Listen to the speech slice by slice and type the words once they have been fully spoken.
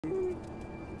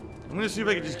I'm gonna see if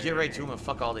I can just get right to him and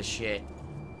fuck all this shit.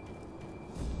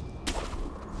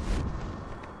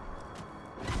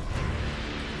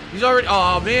 He's already...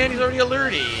 Oh, man, he's already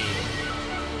alerted.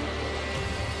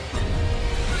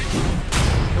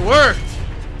 It worked.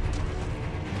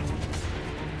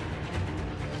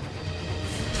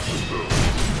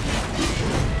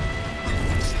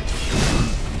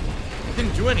 It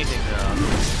didn't do anything, though.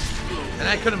 And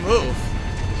I couldn't move.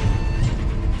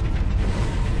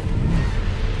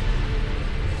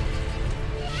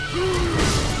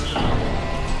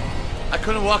 I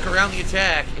couldn't walk around the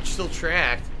attack. It still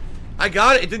tracked. I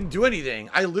got it. It didn't do anything.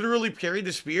 I literally parried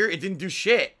the spear. It didn't do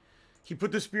shit. He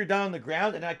put the spear down on the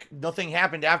ground, and nothing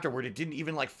happened afterward. It didn't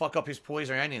even, like, fuck up his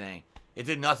poise or anything. It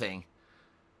did nothing.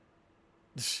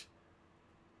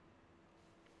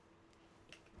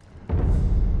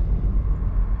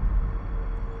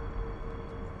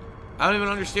 I don't even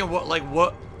understand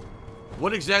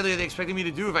what exactly are they expecting me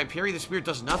to do if I parry the spear? It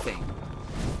does nothing.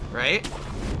 Right?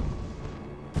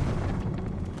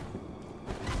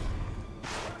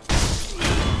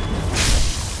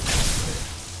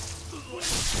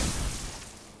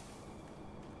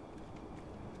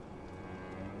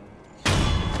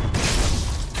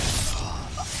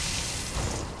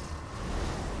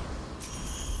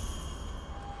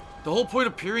 The whole point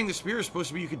of parrying the spear is supposed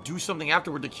to be you could do something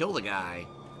afterward to kill the guy.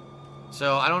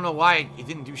 So, I don't know why it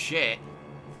didn't do shit.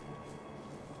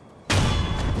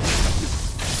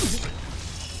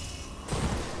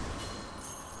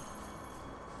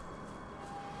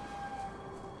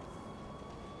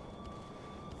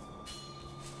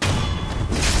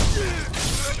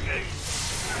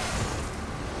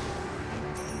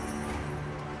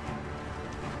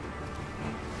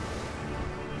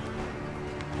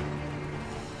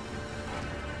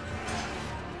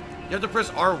 You have to press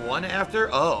R1 after?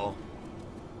 Oh.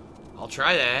 I'll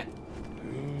try that.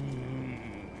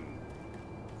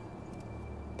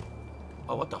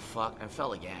 Oh, what the fuck? I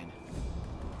fell again.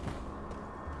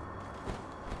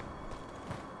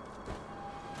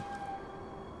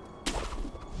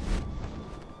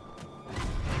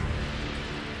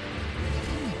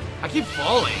 I keep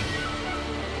falling.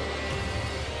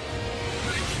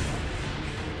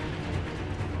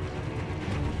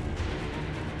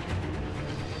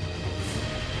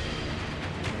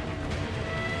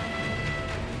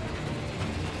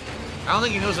 I don't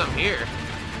think he knows I'm here.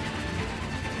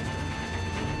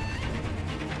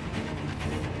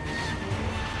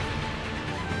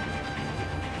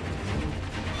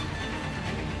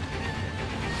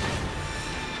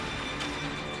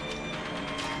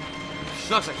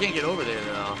 Sucks, I can't get over there,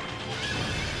 though.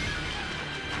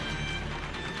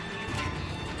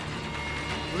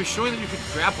 It was showing that you could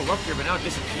grapple up here, but now it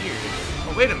disappeared.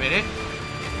 Oh, wait a minute.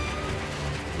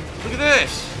 Look at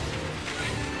this.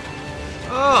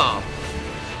 Oh.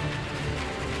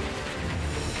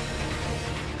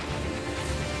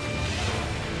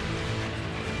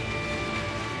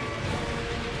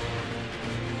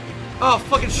 Oh,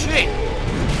 fucking shit!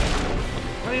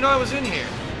 How do you know I was in here?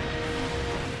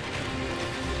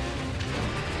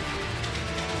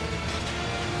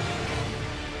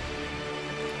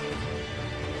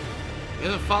 He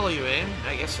doesn't follow you in?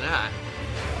 I guess not.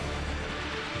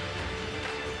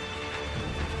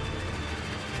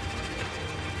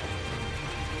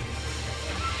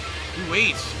 He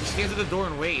waits. He stands at the door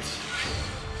and waits.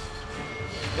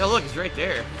 Yeah, look, he's right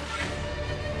there.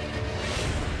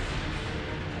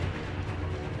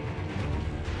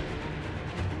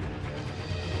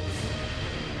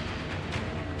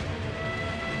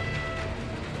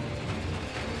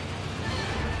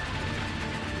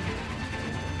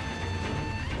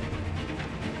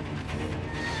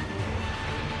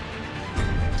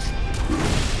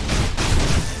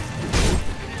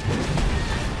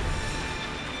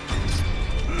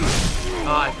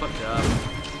 Oh, I fucked up.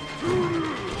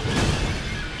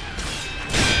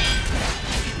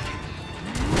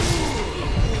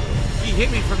 He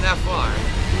hit me from that far.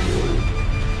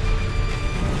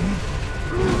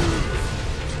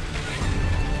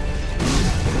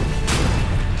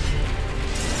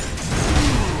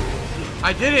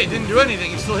 I did it. It didn't do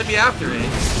anything. He still hit me after it.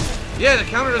 Yeah, the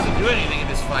counter doesn't do anything in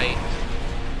this fight.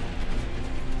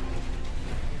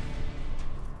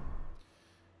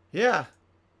 Yeah.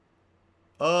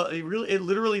 It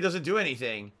literally doesn't do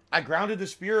anything. I grounded the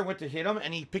spear and went to hit him,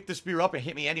 and he picked the spear up and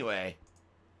hit me anyway.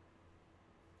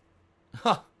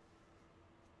 Huh.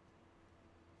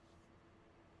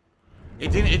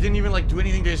 It didn't even, like, do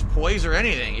anything to his poise or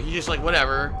anything. He just, like,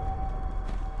 whatever.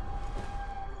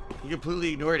 He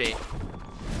completely ignored it.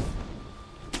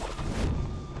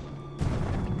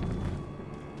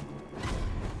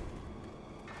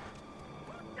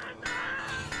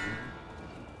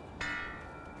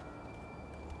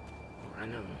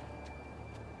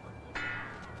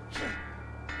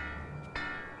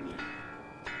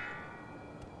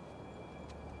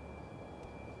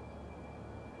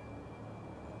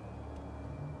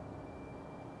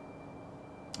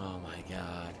 Oh my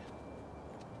god.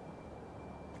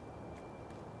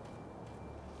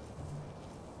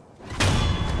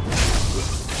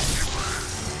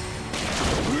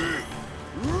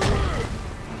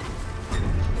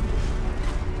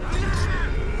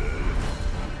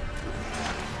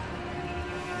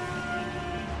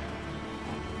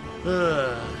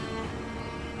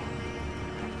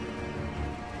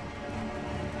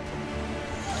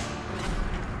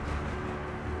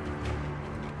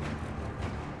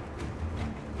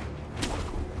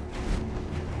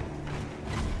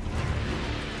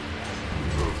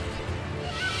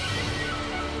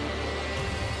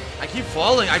 I keep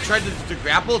falling. I tried to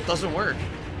grapple, it doesn't work.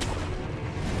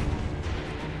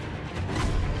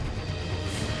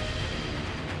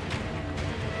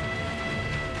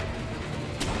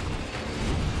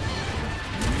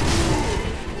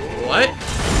 What?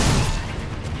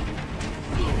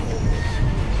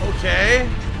 Okay.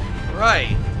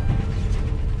 Right.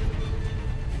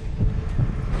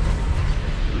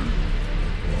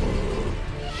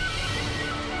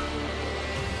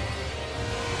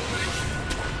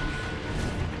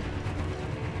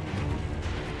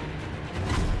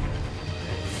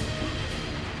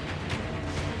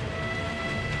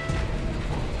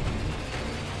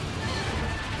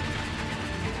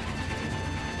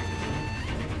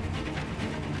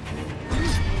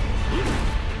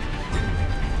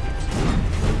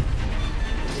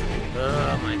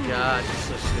 God, it's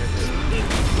so stupid.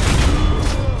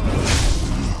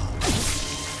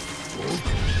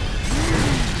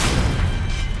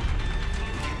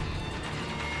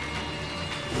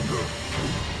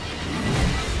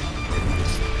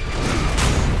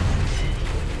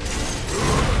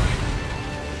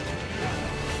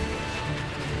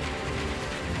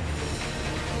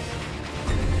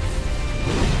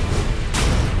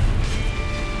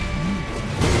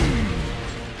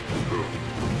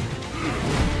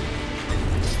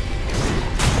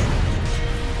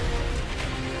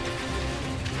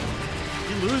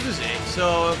 Loses it,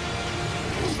 so it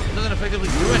doesn't effectively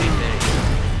do anything.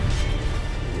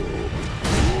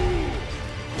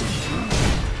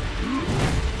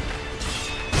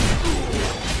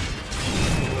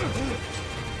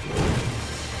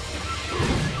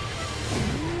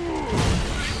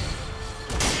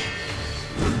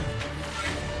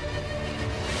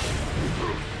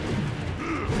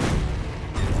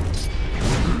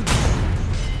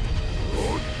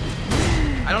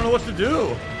 I don't know what to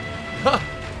do. Huh.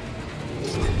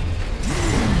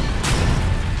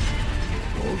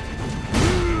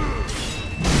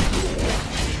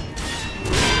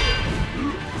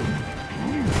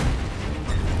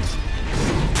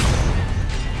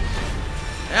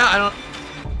 Yeah, I don't...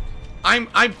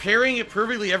 I'm parrying it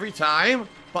perfectly every time,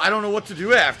 but I don't know what to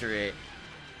do after it.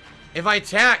 If I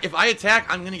attack,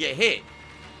 I'm gonna get hit.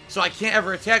 So I can't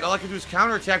ever attack. All I can do is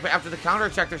counterattack, but after the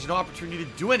counterattack, there's no opportunity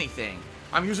to do anything.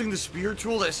 I'm using the spear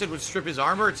tool that I said would strip his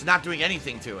armor. It's not doing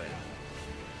anything to it.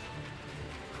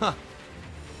 Huh.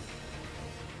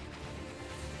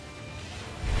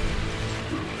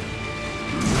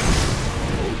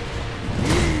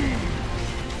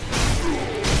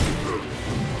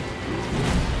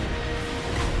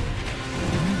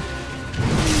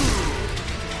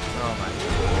 Oh my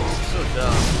god. So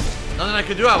dumb. Nothing I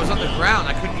could do. I was on the ground.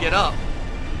 I couldn't get up.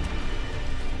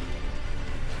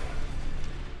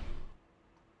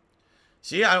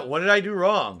 See, what did I do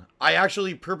wrong? I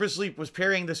actually purposely was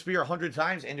parrying the spear 100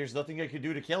 times, and there's nothing I could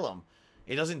do to kill him.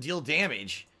 It doesn't deal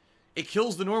damage. It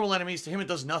kills the normal enemies. To him, it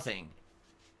does nothing.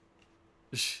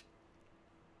 But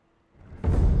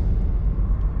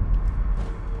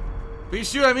you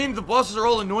see what I mean? The bosses are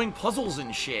all annoying puzzles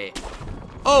and shit.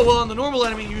 Oh, well, on the normal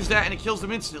enemy, use that, and it kills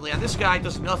them instantly. On this guy, it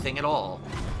does nothing at all.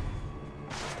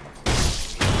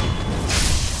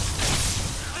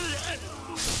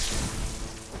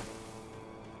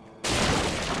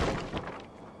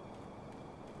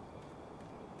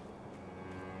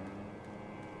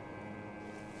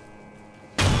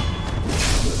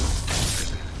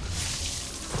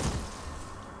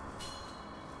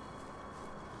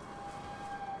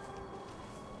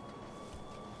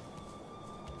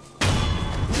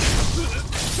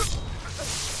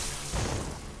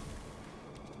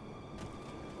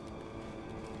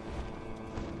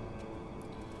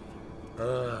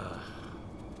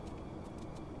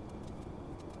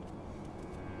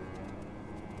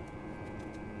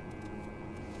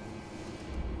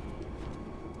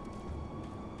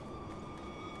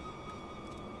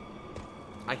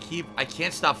 I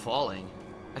can't stop falling.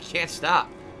 I can't stop.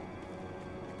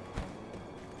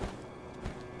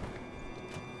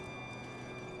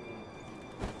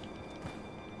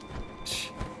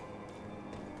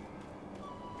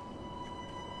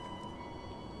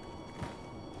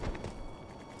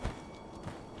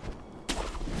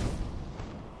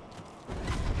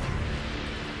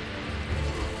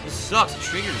 This sucks. It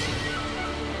triggers it.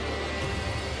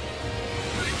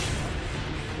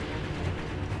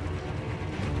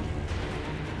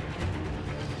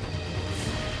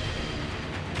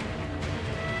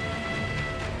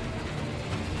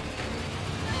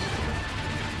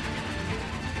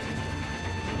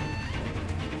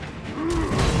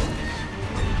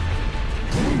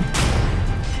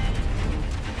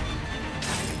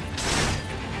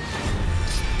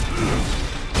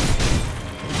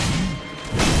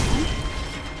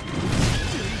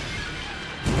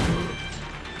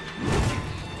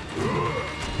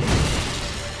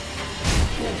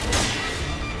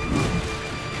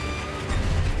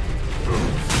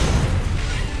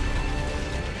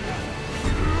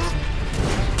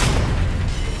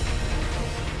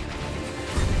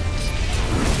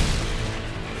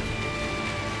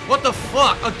 What the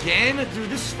fuck? Again? Dude,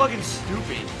 this is fucking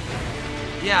stupid.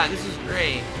 Yeah, this is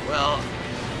great. Well,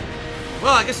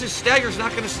 I guess this stagger's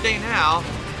not gonna stay now.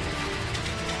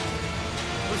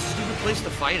 What a stupid place to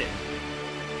fight it.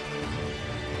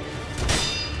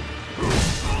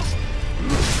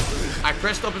 I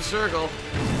pressed up in circle.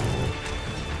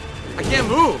 I can't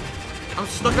move. I'm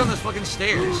stuck on this fucking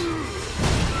stairs.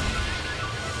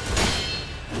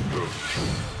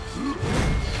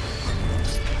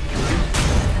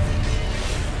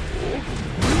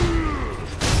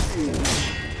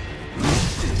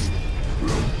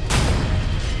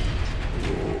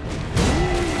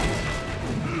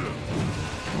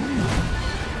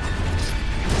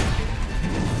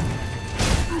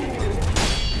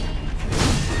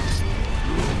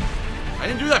 I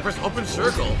didn't do that. I pressed open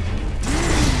circle.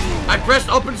 I pressed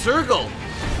open circle.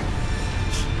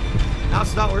 Now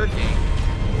it's not working.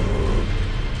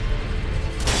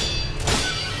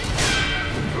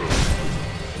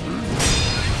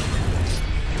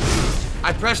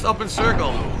 I pressed open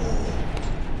circle.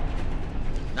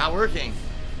 Not working.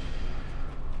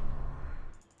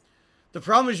 The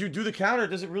problem is you do the counter, it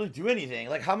doesn't really do anything.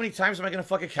 Like, how many times am I going to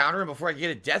fucking counter him before I get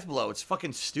a death blow? It's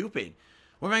fucking stupid.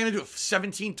 What am I going to do,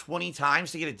 17, 20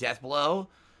 times to get a death blow?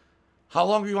 How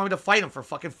long do you want me to fight him for?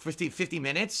 Fucking 50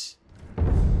 minutes?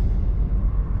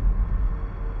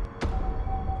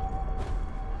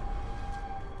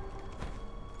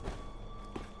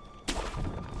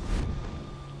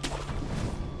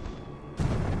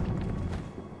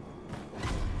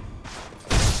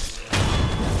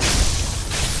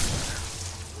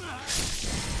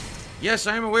 Yes,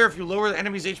 I am aware if you lower the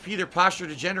enemy's HP, their posture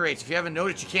degenerates. If you haven't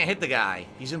noticed, you can't hit the guy.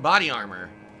 He's in body armor.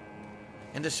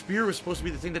 And the spear was supposed to be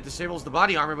the thing that disables the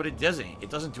body armor, but it doesn't. It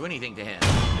doesn't do anything to him.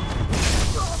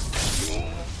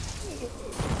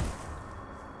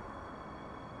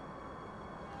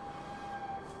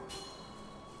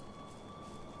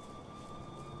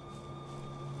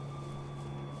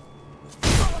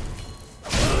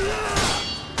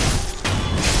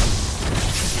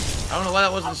 I don't know why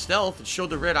that wasn't stealth. It showed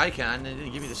the red icon and it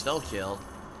didn't give me the stealth kill.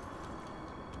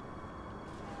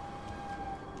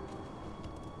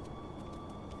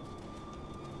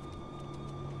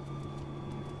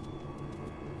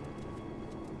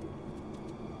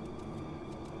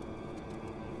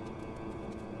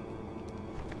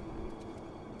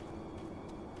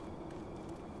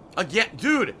 Again,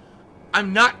 dude,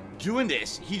 I'm not doing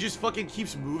this. He just fucking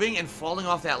keeps moving and falling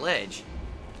off that ledge.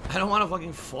 I don't want to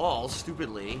fucking fall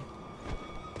stupidly.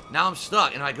 Now I'm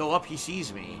stuck, and I go up, he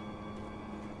sees me.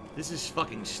 This is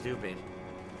fucking stupid.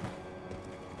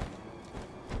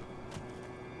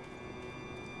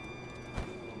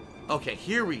 Okay,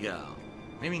 here we go.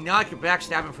 Maybe now I can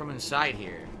backstab him from inside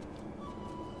here.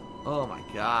 Oh my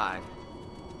god.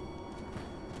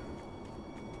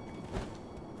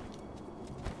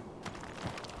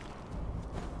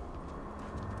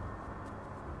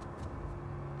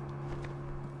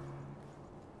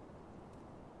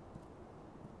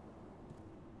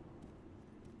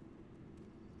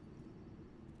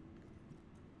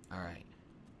 All right.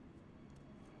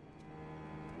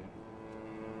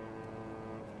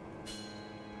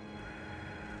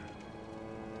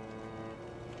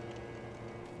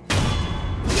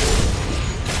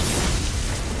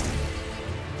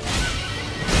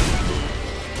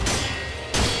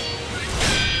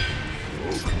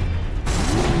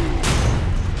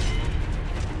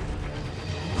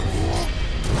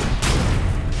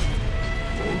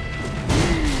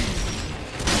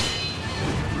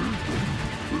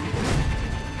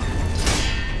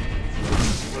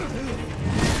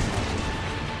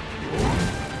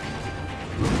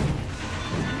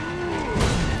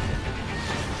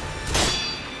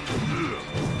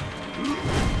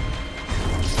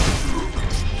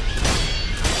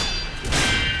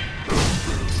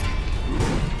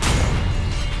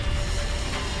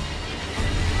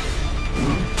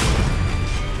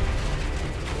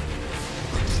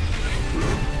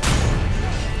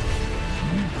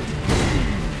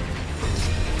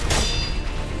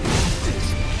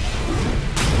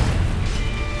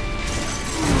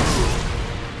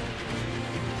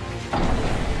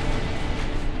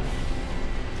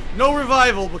 No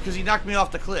revival because he knocked me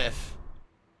off the cliff.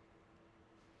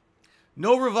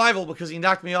 No revival because he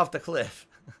knocked me off the cliff.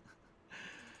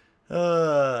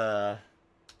 Okay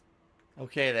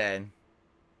then.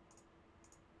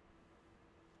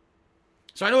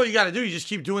 So I know what you gotta do. You just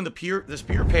keep doing the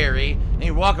spear parry, and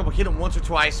you walk up and hit him once or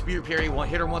twice, spear parry,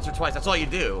 hit him once or twice. That's all you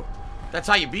do. That's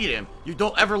how you beat him. You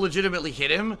don't ever legitimately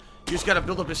hit him. You just gotta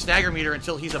build up his stagger meter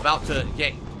until he's about to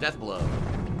get death blow.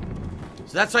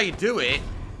 So that's how you do it.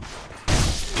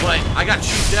 But I got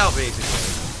cheaped out, basically.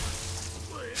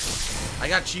 I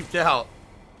got cheaped out.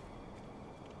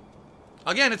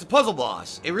 Again, it's a puzzle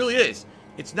boss. It really is.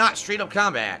 It's not straight up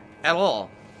combat at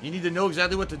all. You need to know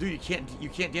exactly what to do. You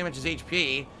can't damage his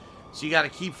HP, so you got to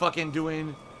keep fucking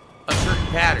doing a certain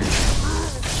pattern.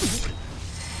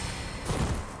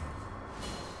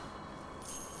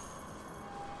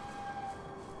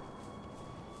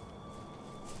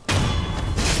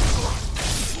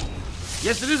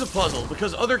 Yes, it is a puzzle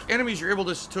because other enemies you're able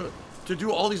to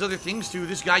do all these other things to.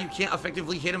 This guy, you can't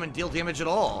effectively hit him and deal damage at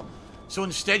all. So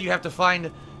instead, you have to find.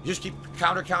 You just keep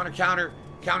counter, dodge,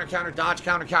 counter, dodge,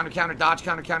 dodge,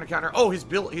 counter. Oh, his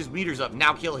meter's up.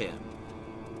 Now kill him.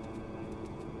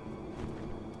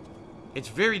 It's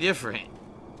very different.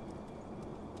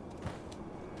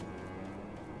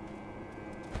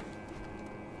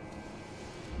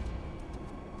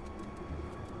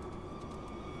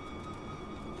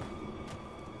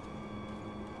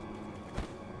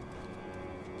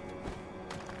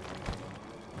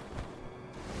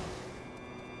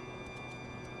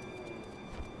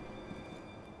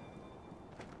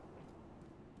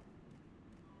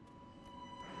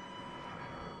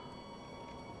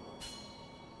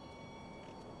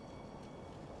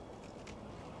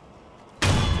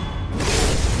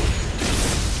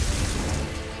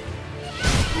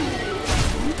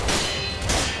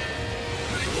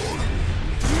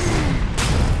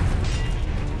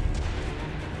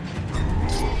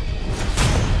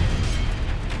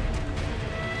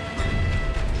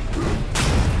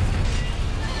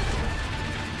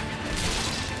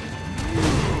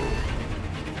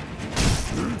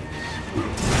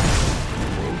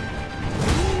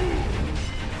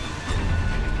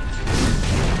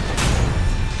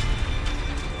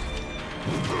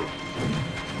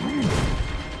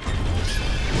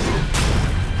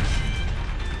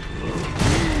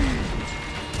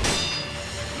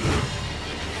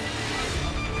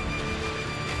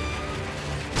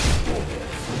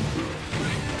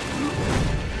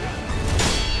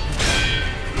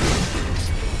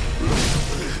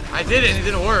 I did it and it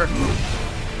didn't work.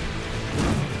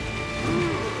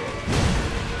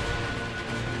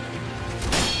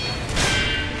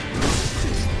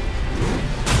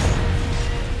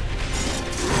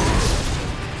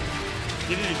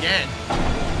 Did it again.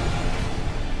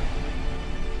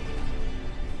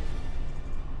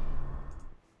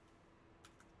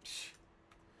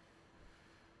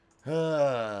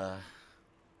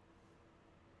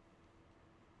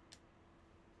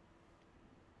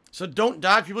 So don't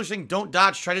dodge. People are saying don't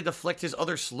dodge. Try to deflect his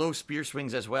other slow spear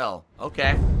swings as well.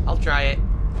 Okay, I'll try it.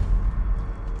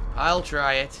 I'll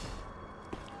try it.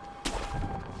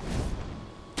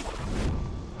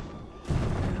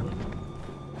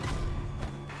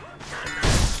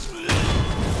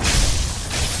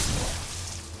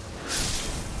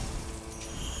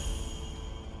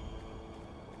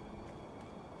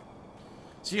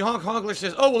 See, Honkler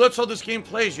says, oh, well, that's how this game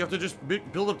plays. You have to just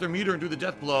build up their meter and do the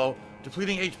death blow.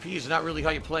 Depleting HP is not really how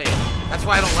you play it. That's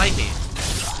why I don't like it.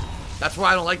 That's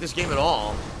why I don't like this game at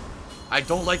all. I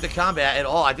don't like the combat at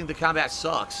all. I think the combat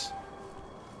sucks.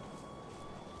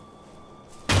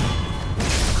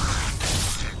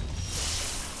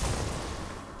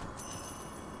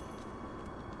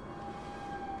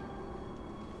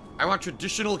 I want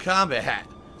traditional combat.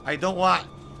 I don't want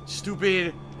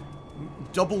stupid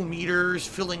double meters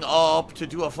filling up to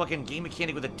do a fucking game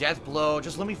mechanic with a death blow.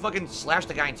 Just let me fucking slash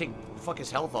the guy and fuck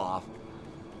his health off.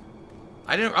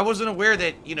 I wasn't aware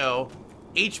that, you know,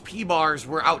 HP bars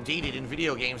were outdated in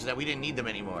video games and that we didn't need them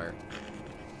anymore.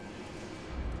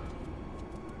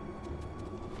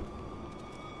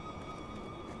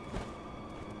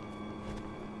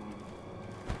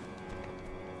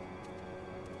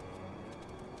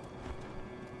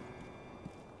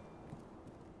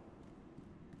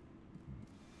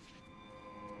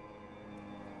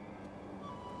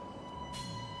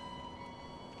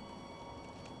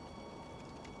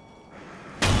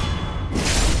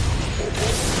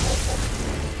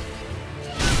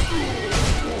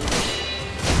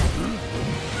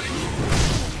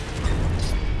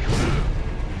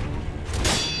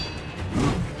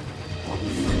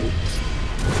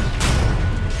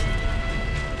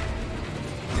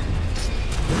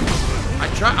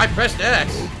 I pressed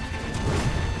X.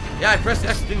 Yeah, I pressed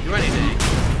X, it didn't do anything.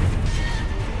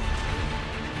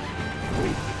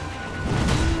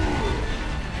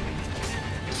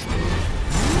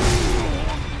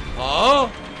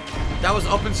 Oh, that was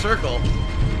up in circle.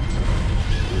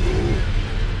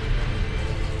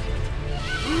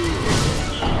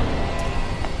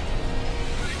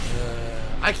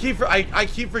 I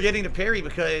keep forgetting to parry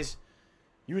because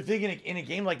you would think in a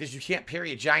game like this you can't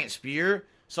parry a giant spear.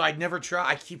 So I'd never try.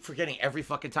 I keep forgetting every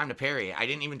fucking time to parry. I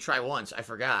didn't even try once. I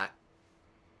forgot.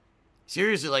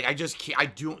 Seriously, like I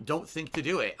don't think to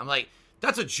do it. I'm like,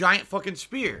 that's a giant fucking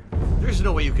spear. There's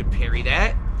no way you could parry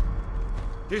that.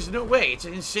 There's no way. It's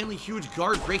an insanely huge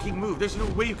guard-breaking move. There's no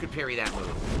way you could parry that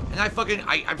move. And that's what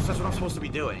I'm supposed to be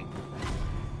doing.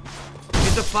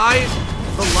 It defies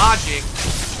the logic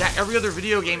that every other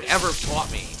video game ever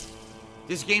taught me.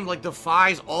 This game, like,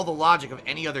 defies all the logic of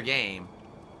any other game.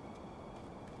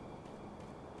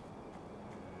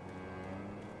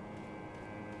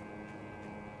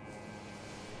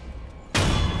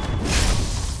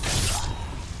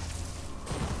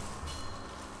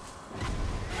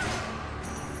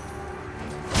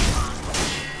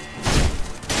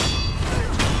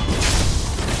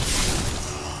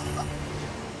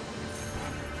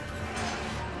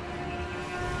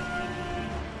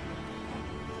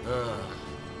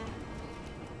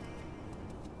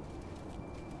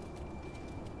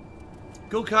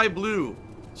 Gokai Blue,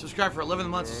 subscribe for 11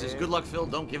 months. It says, "Good luck, Phil.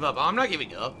 Don't give up." Oh, I'm not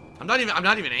giving up. I'm not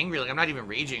even angry. Like, I'm not even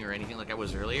raging or anything like I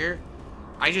was earlier.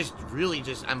 I just really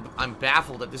I'm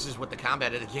baffled that this is what the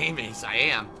combat of the game is. I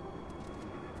am.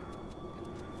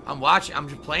 I'm watching. I'm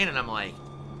just playing, and I'm like,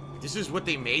 this is what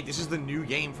they made. This is the new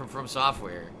game from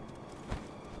Software.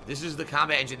 This is the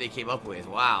combat engine they came up with.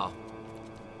 Wow.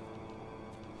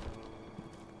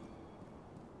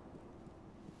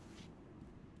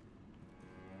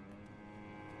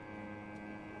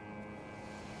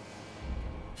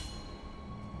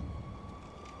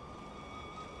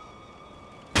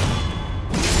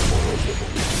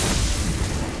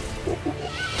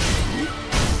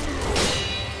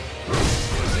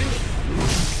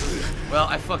 Well,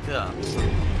 I fucked it up.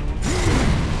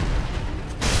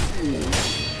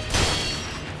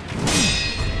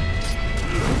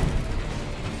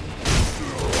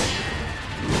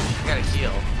 I gotta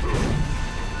heal.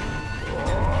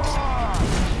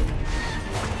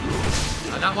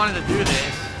 I'm not wanting to do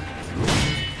this.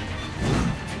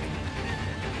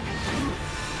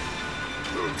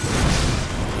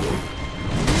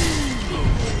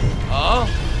 Oh?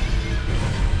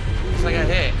 Looks like I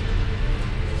hit.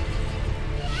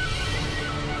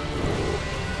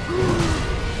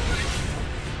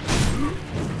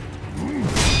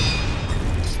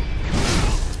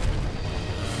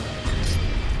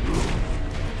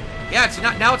 Yeah, it's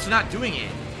not, now it's not doing it.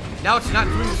 Now it's not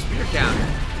doing the spear counter.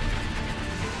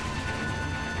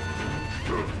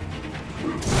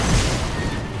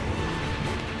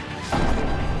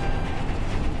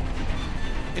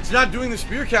 It's not doing the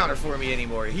spear counter for me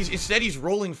anymore. Instead he's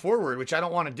rolling forward, which I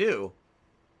don't want to do.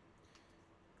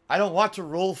 I don't want to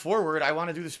roll forward. I want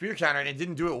to do the spear counter, and it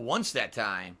didn't do it once that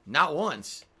time. Not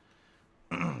once.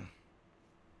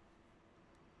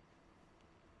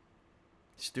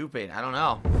 Stupid. I don't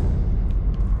know.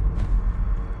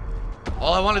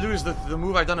 All I want to do is the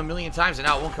move I've done a million times, and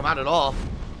now it won't come out at all.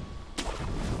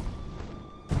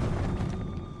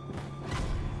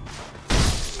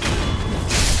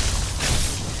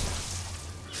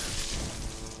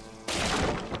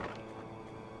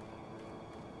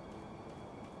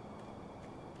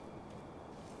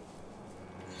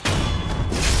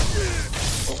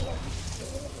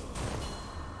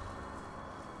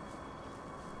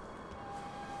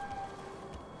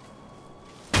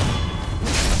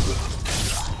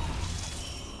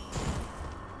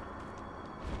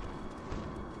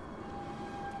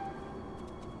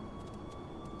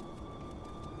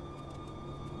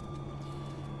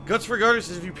 Guts for Garter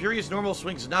says if you parry his normal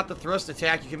swings, not the thrust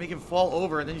attack, you can make him fall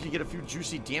over, and then you can get a few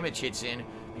juicy damage hits in.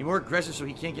 Be more aggressive so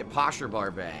he can't get posture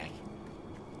bar back.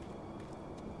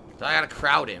 So I gotta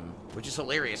crowd him, which is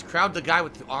hilarious. Crowd the guy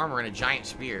with the armor and a giant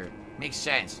spear. Makes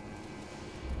sense.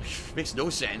 Makes no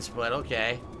sense, but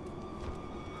okay.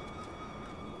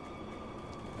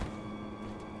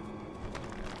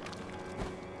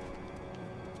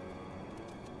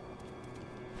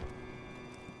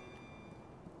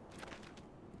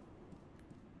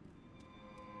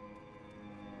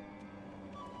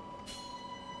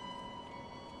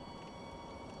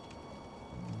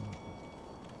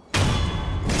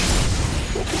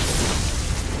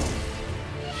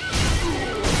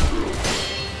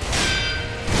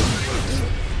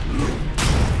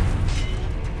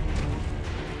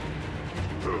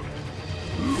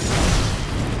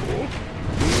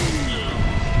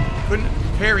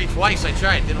 parry twice. I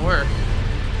tried. It didn't work.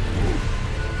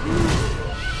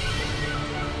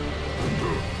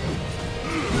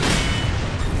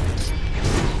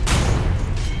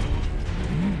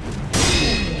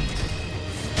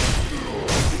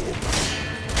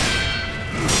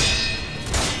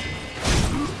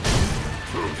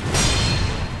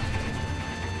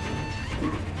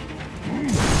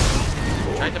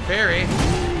 Tried to parry.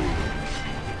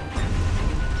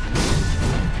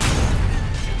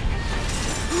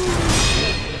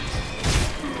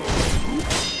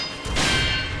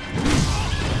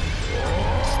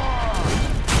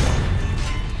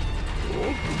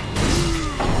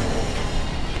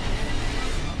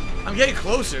 I'm getting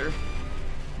closer.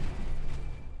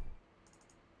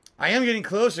 I am getting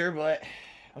closer, but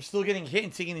I'm still getting hit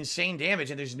and taking insane damage,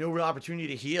 and there's no real opportunity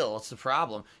to heal. That's the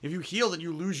problem. If you heal, then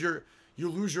you lose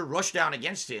your rush down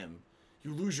against him.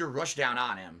 You lose your rush down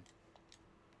on him.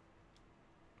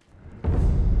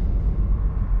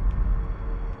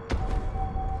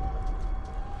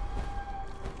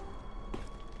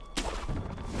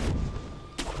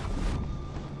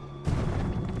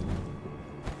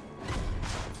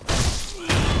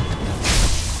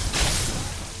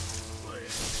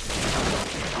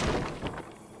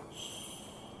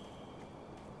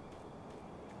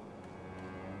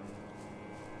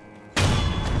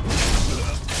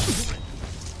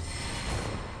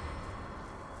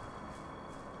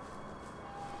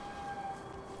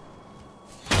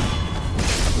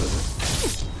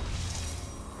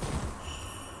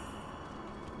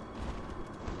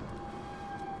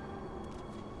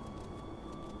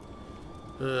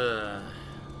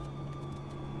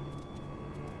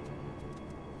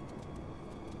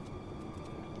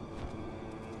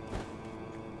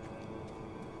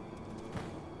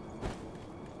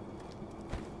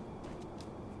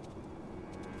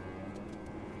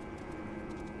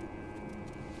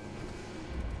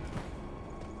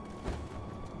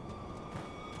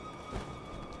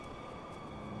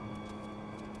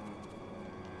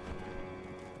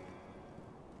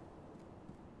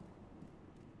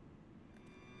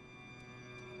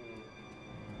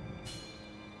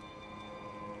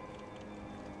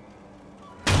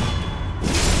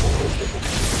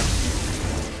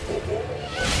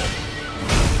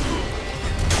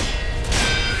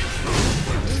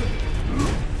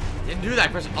 Didn't do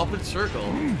that. Press up and circle.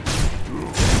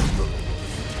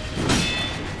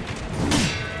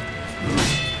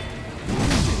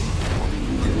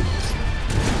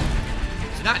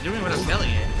 It's not doing what I'm telling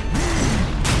you.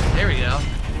 There we go.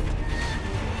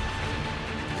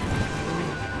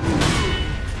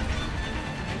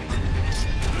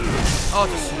 Oh,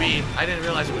 it's a sweep. I didn't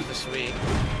realize it was the sweep.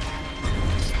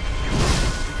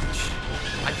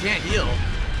 I can't heal.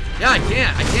 Yeah, I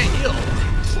can't. I can't heal.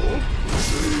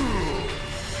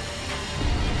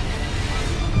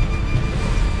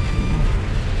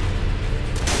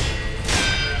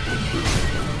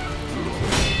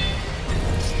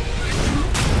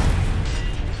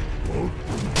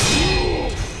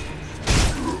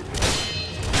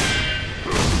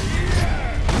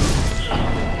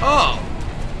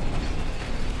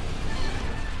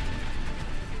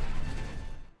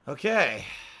 Okay,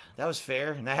 that was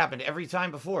fair, and that happened every time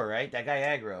before, right? That guy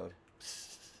aggroed.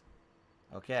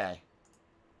 Okay.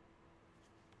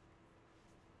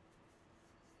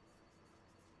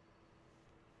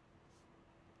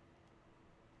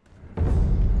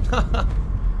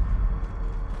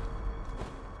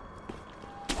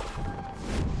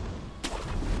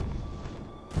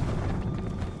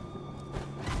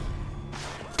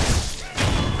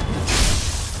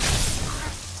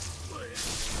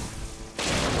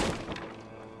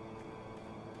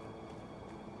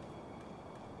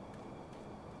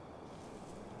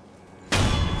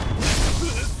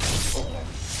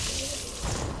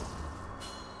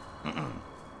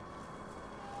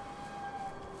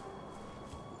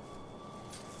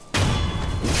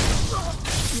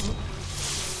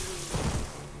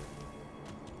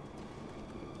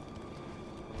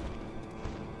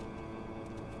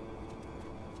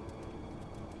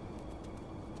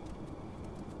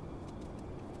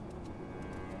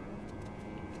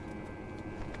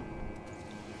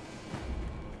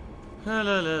 La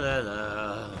la la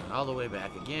la. All the way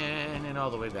back again, and all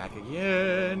the way back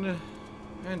again,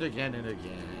 and again and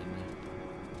again.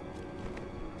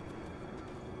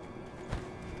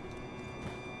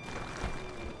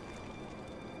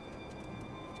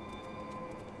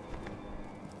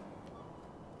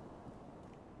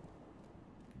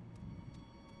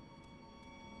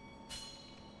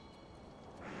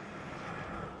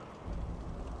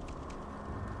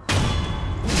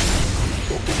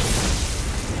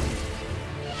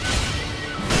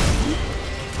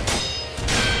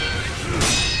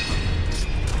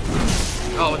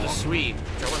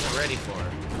 wasn't ready for.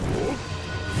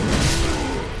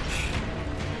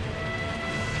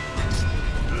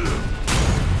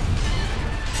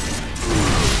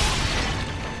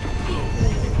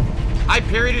 I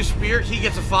parried his spear, he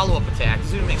gets a follow-up attack.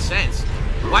 Doesn't even make sense.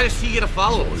 Why does he get a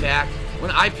follow-up attack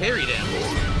when I parried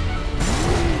him?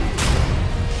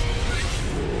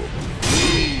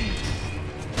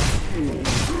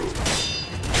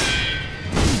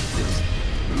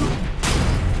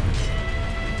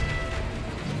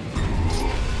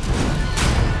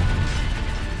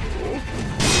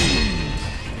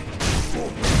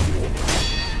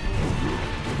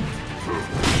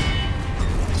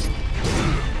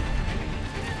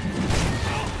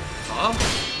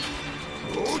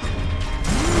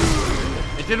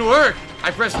 It didn't work.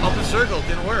 I pressed up and circle. It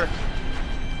didn't work.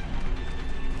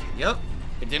 Yep.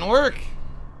 It didn't work.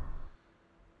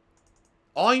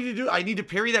 All I need to do, I need to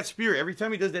parry that spear. Every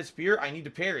time he does that spear, I need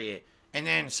to parry it. And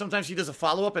then sometimes he does a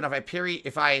follow-up, and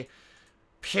if I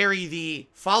parry the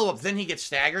follow-up, then he gets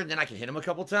staggered, then I can hit him a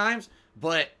couple times.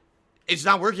 But it's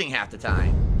not working half the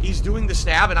time. He's doing the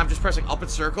stab, and I'm just pressing up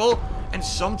and circle, and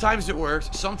sometimes it works,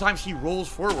 sometimes he rolls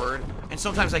forward, and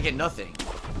sometimes I get nothing.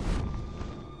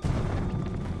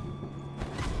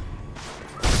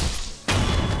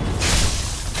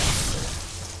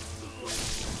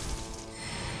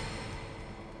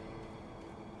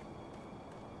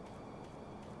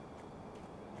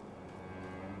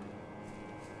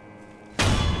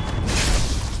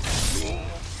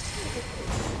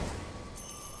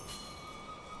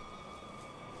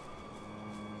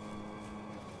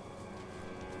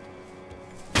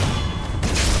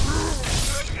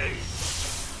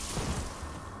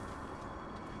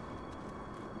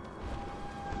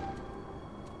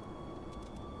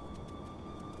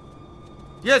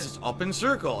 Yes, it's up and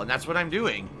circle, and that's what I'm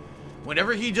doing.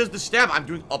 Whenever he does the stab, I'm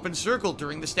doing up and circle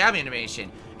during the stab animation.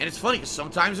 And it's funny, because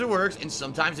sometimes it works, and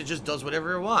sometimes it just does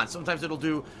whatever it wants. Sometimes it'll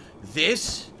do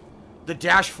this, the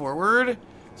dash forward.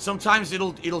 Sometimes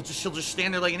she'll just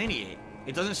stand there like an idiot.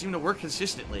 It doesn't seem to work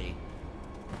consistently.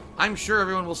 I'm sure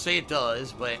everyone will say it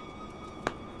does, but,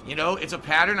 you know, it's a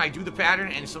pattern. I do the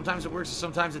pattern, and sometimes it works, and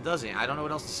sometimes it doesn't. I don't know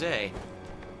what else to say.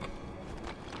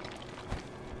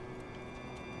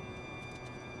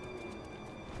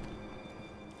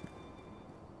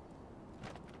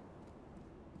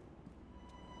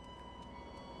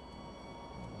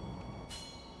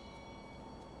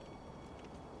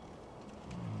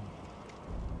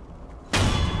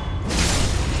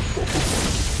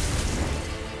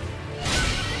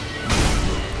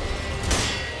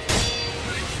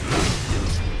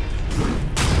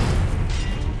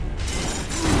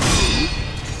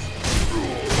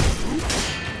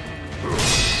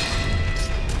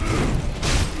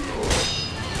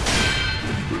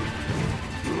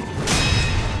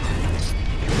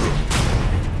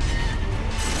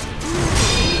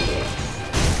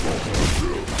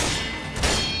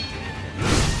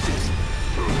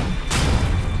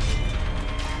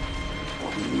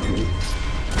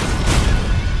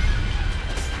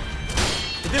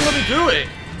 Do it.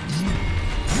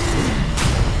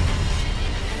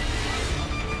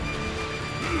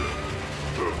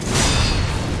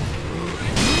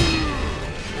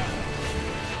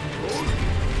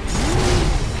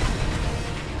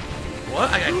 What?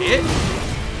 I got hit?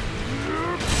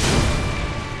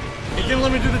 It didn't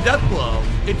let me do the death blow.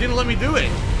 It didn't let me do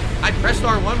it. I pressed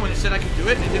R1 when it said I could do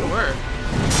it, and it didn't work.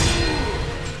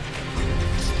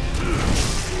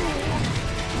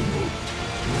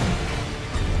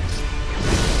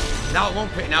 Now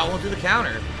it won't do the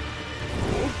counter.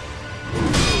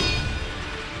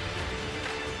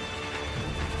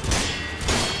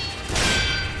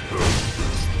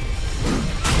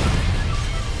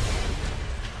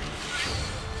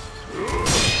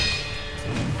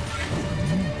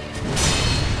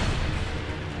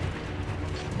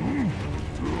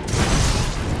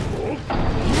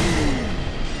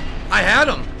 I had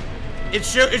him. It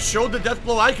showed the death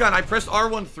blow icon. I pressed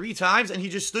R1 3 times, and he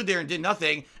just stood there and did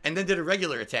nothing, and then did a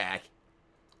regular attack.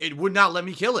 It would not let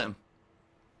me kill him.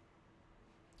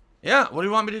 Yeah, what do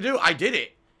you want me to do? I did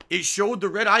it. It showed the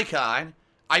red icon.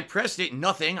 I pressed it,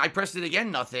 nothing. I pressed it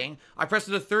again, nothing. I pressed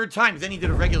it a third time, then he did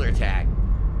a regular attack.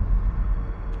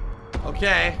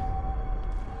 Okay.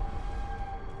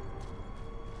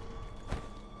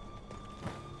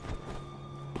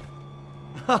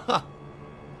 Haha.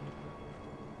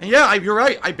 And yeah, you're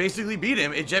right. I basically beat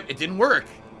him. It didn't work.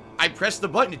 I pressed the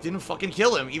button. It didn't fucking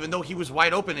kill him. Even though he was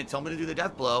wide open and told me to do the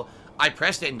death blow, I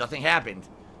pressed it and nothing happened.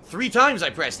 3 times I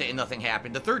pressed it and nothing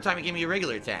happened. The third time it gave me a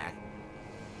regular attack.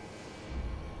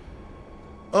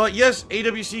 Yes,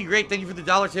 AWC, great. Thank you for the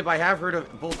 $1 tip. I have heard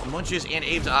of both Munches and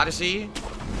Abe's Odyssey.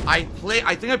 I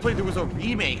think I played, there was a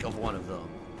remake of one of them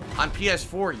on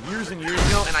PS4 years and years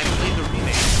ago, and I played the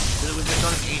remake because it was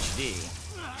done in HD.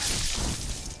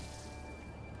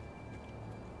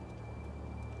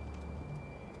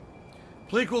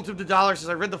 Play Cool Tip the Dollar says,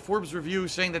 I read the Forbes review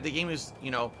saying that the game is,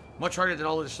 you know, much harder than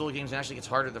all of the Soul games and actually gets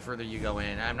harder the further you go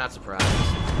in. I'm not surprised.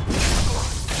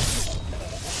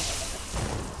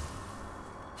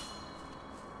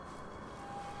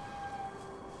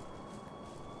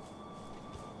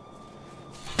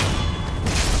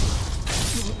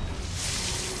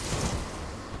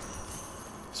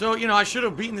 So, you know, I should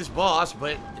have beaten this boss,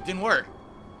 but it didn't work.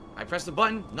 I pressed the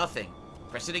button, nothing.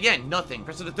 Press it again, nothing.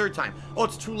 Press it a third time. Oh,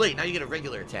 it's too late. Now you get a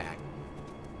regular attack.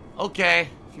 Okay,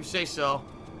 if you say so.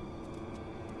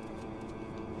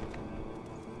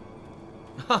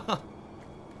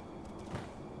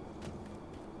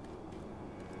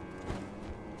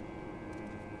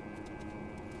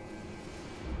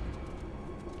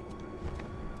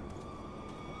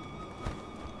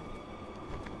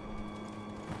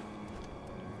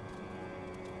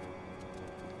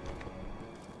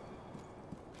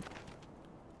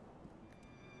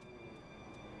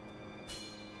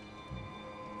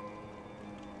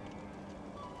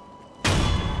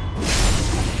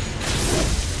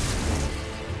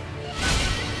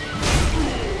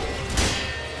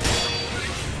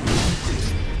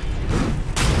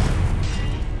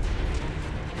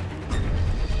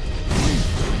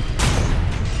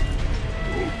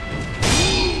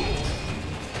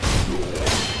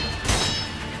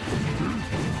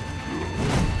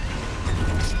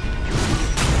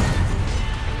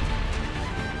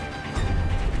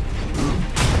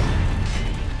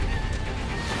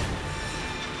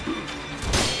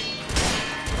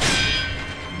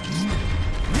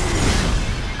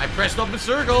 Pressed up the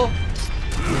circle.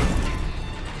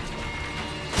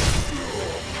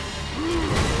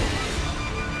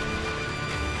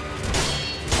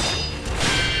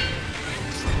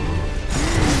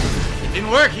 It didn't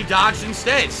work. He dodged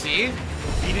instead. See?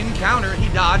 He didn't counter.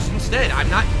 He dodged instead.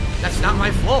 That's not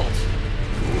my fault.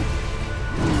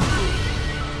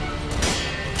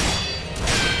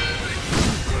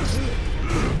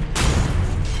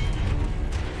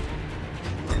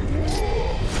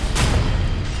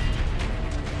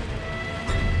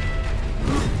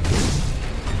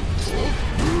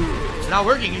 Not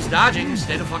working, he's dodging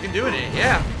instead of fucking doing it,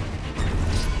 yeah.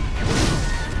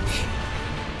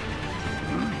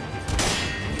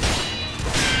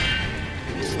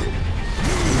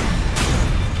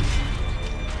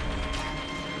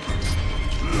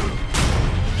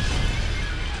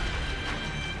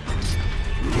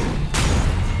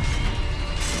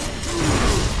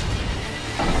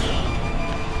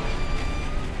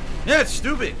 Yeah, it's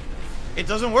stupid. It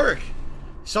doesn't work.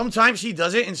 Sometimes he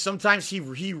does it, and sometimes he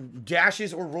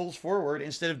dashes or rolls forward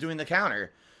instead of doing the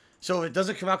counter. So if it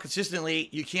doesn't come out consistently,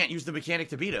 you can't use the mechanic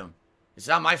to beat him. It's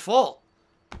not my fault.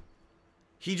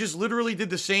 He just literally did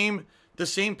the same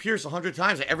pierce 100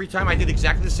 times. Every time I did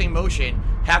exactly the same motion,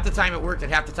 half the time it worked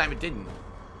and half the time it didn't.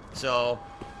 So,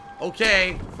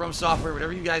 okay, From Software,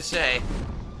 whatever you guys say.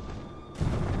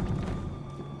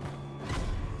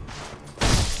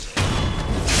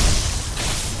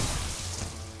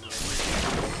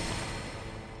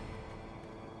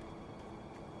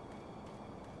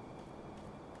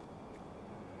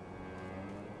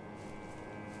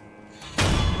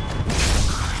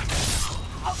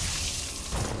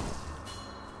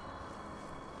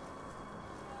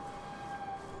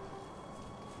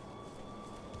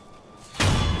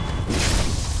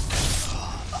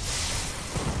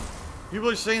 People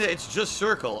are saying that it's just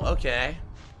circle. Okay.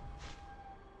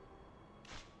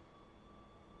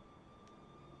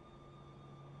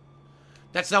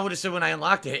 That's not what it said when I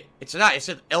unlocked it. It's not. It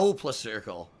said L plus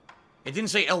circle. It didn't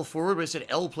say L forward, but it said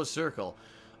L plus circle.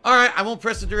 Alright, I won't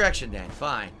press the direction then.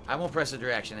 Fine. I won't press the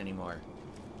direction anymore.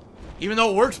 Even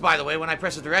though it works, by the way, when I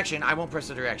press the direction, I won't press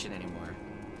the direction anymore.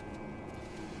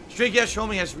 Straight Cash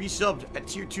Homie has resubbed at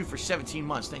tier 2 for 17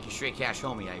 months. Thank you, Straight Cash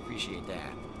Homie. I appreciate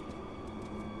that.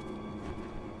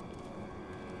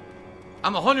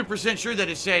 I'm 100% sure that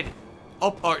it said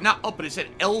up, or not up, but it said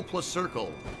L plus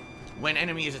circle when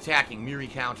enemy is attacking, Miri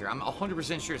counter. I'm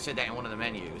 100% sure it said that in one of the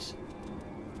menus.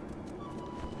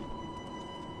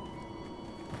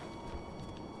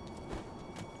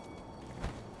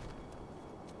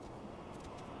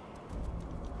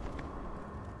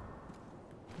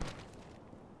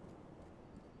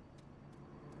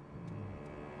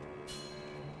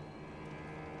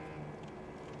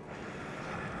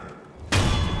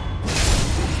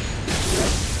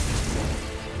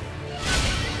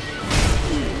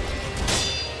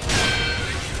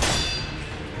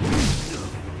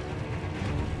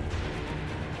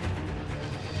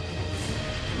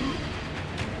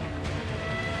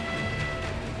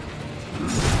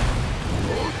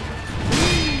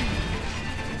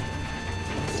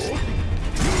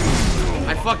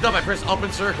 fucked up. I pressed up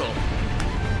and circle.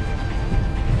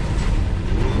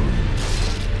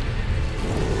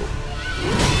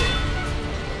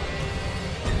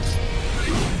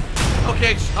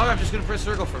 Okay, I'm just gonna press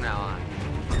circle from now on.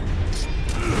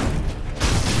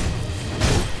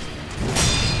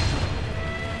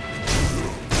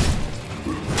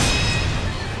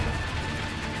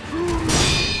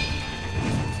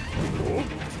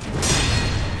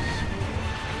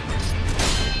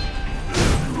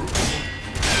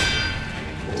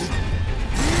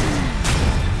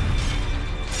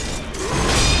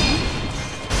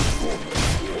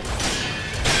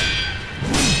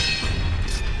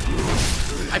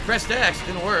 I pressed X,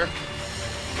 didn't work.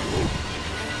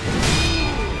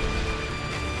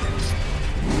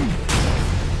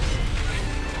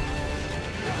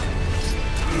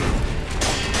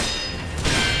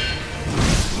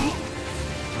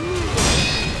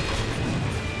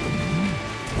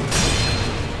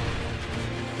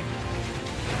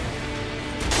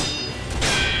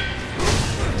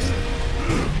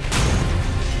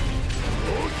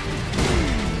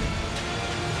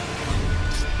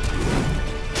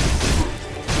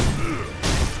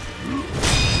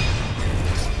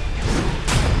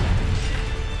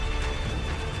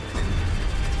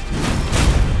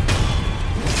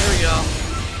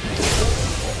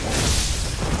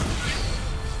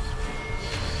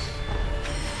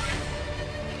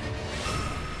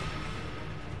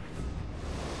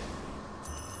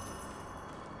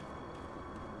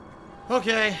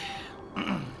 Okay.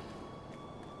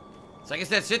 So I guess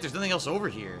that's it. There's nothing else over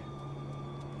here.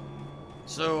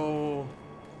 So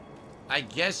I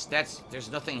guess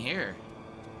there's nothing here.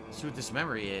 Let's see what this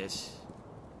memory is.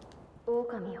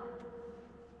 狼よ。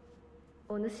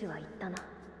お主は言ったな。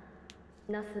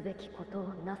なすべきこと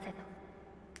をなせと。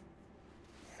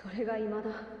それが未だ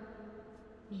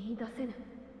見出せぬ。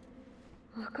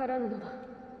わからぬのだ。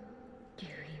留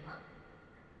飲は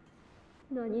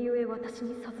何故私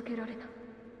に授けられた。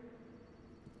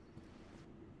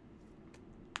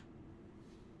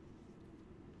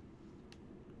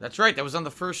That's right, that was on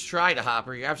the first try to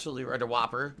Hopper. You're absolutely right, to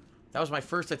Whopper. That was my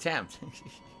first attempt.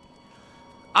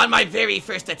 On my very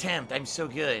first attempt, I'm so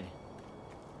good.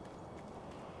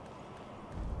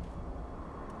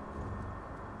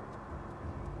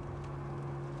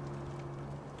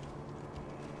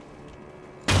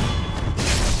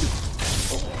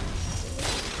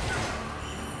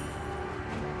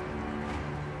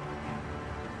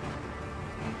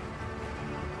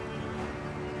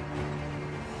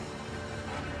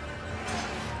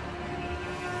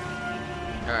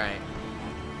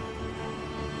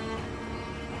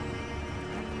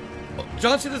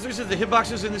 Johnson says the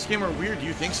hitboxes in this game are weird. Do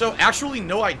you think so? Actually,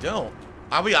 no, I don't.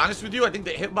 I'll be honest with you. I think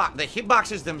the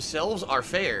hitboxes themselves are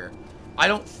fair. I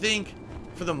don't think,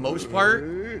 for the most part,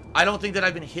 I don't think that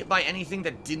I've been hit by anything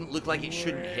that didn't look like it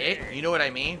shouldn't hit. You know what I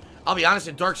mean? I'll be honest,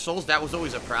 in Dark Souls, that was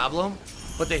always a problem.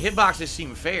 But the hitboxes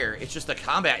seem fair. It's just the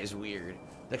combat is weird.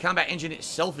 The combat engine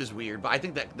itself is weird. But I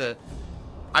think that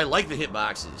I like the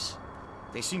hitboxes.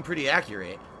 They seem pretty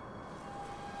accurate.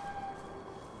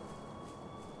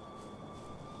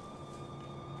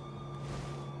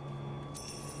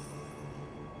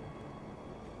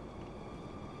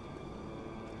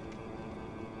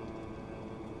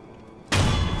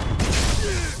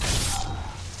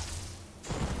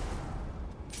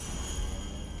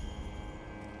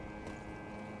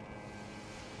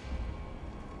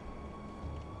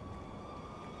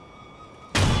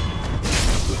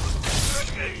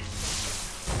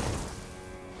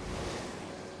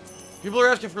 People are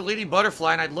asking for Lady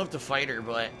Butterfly, and I'd love to fight her,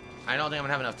 but I don't think I'm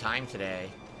gonna have enough time today.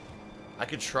 I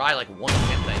could try like one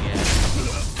attempt, I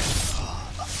guess.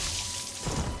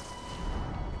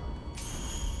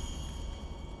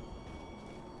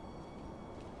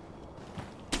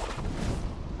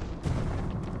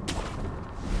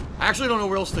 I actually don't know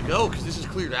where else to go, because this is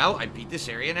cleared out. I beat this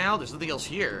area now. There's nothing else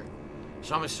here.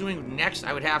 So I'm assuming next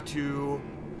I would have to...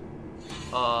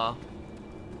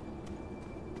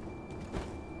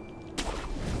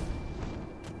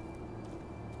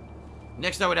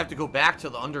 Next, I would have to go back to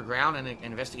the underground and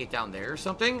investigate down there or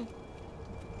something.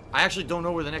 I actually don't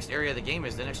know where the next area of the game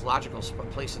is, the next logical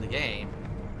place in the game.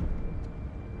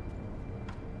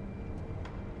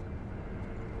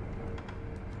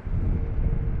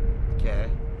 Okay.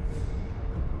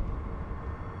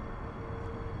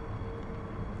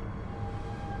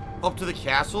 Up to the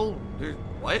castle?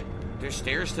 What? There's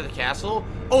stairs to the castle?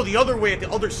 Oh, the other way at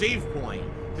the other save point.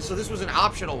 So this was an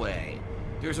optional way.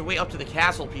 There's a way up to the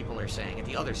castle, people are saying, at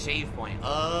the other save point.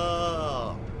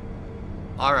 Oh.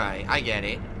 Alright, I get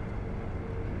it.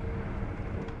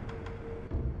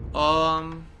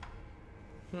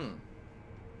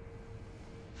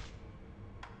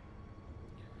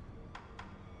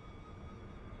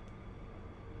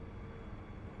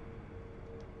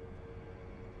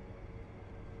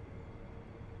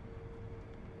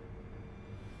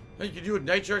 You can do a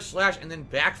night charge slash and then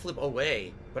backflip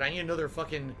away. But I need another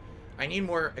fucking... I need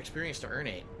more experience to earn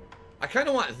it. I kind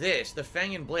of want this, the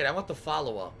Fang and Blade. I want the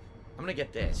follow-up. I'm gonna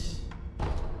get this.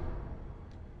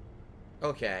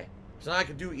 Okay. So now I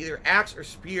can do either axe or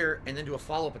spear and then do a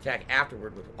follow-up attack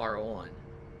afterward with R1.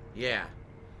 Yeah.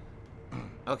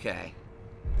 Okay.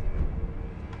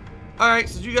 Alright,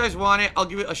 since you guys want it, I'll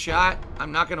give it a shot.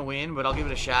 I'm not gonna win, but I'll give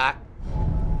it a shot.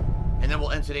 And then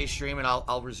we'll end today's stream and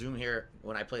I'll resume here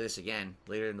when I play this again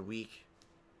later in the week.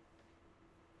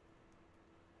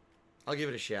 I'll give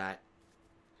it a shot.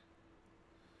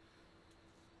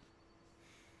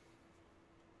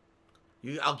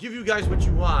 I'll give you guys what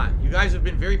you want. You guys have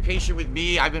been very patient with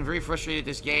me. I've been very frustrated at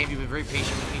this game. You've been very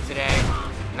patient with me today.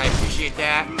 And I appreciate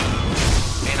that.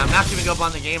 And I'm not giving up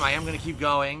on the game. I am going to keep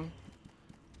going.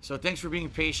 So thanks for being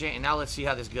patient. And now let's see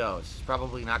how this goes. It's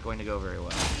probably not going to go very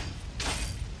well.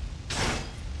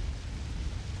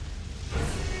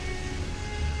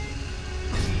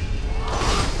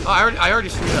 Oh, I already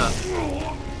screwed up.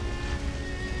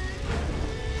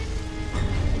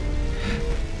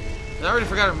 I already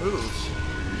forgot her moves.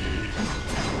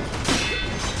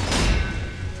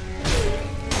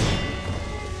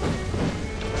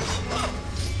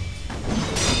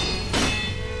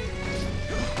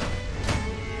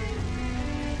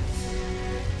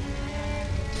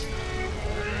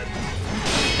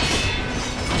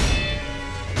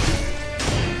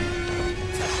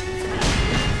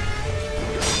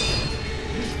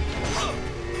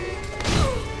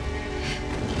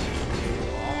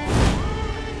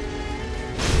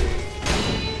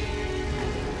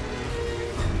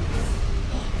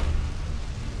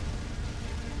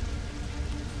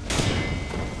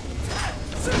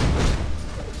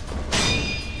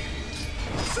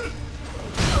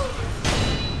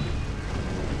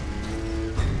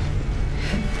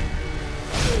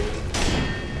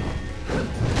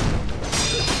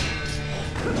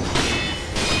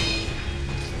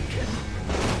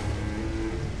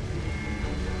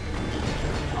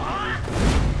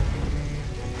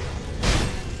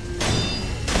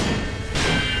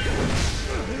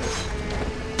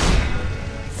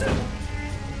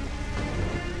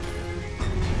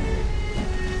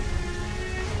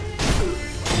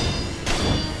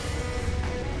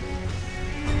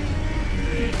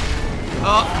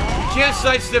 You can't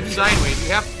sidestep sideways.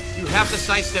 You have to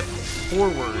sidestep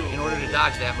forward in order to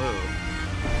dodge that move.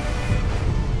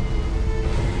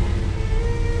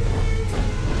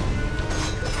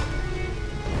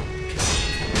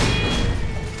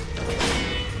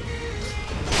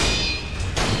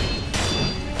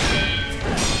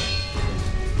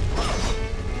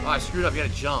 Oh, I screwed up. You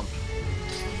gotta jump.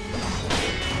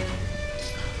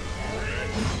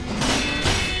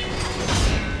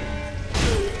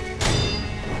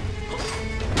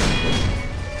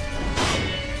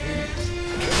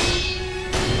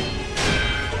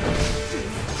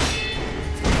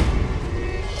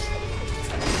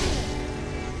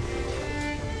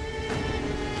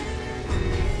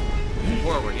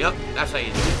 Forward, yep, that's how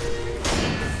you do it.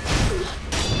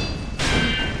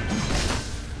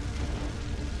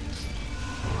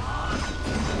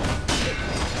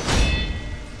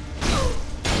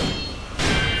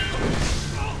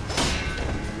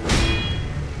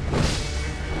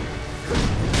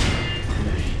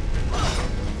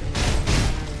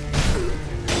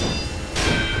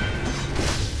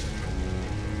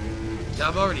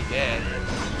 I'm already dead.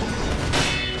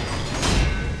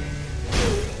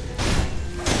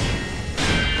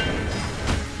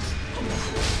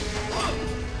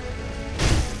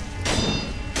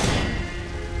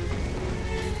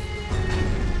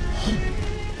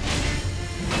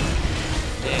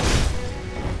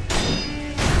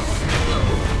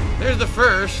 There's the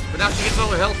first, but now she gets all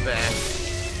her health back.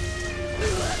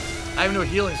 I have no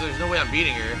healing, so there's no way I'm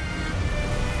beating her.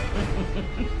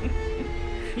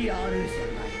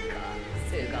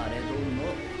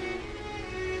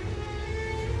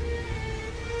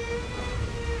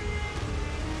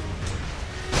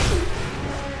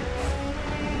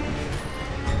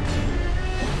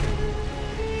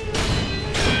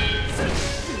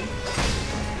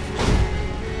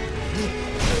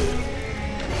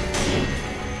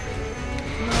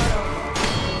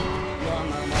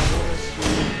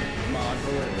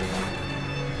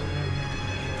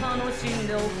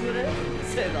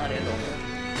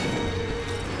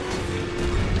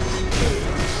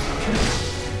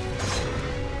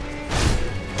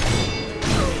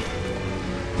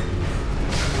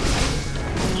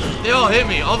 They all hit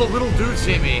me. All the little dudes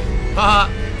hit me.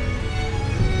 Haha.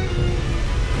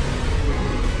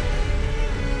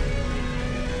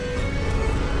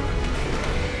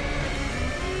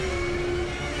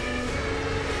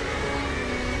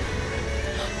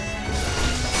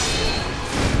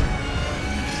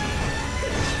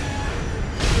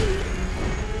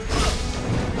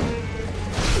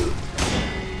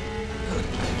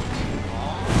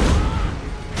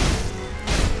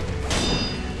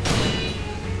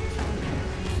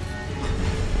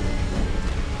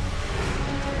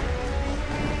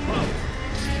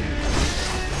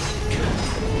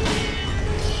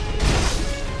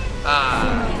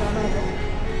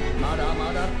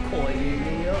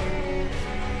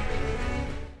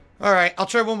 I'll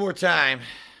try one more time.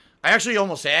 I actually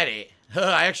almost had it.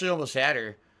 I actually almost had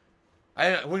her.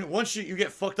 Once you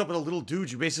get fucked up with a little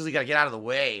dude, you basically gotta get out of the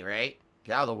way, right?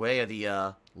 Get out of the way of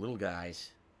the little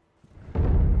guys.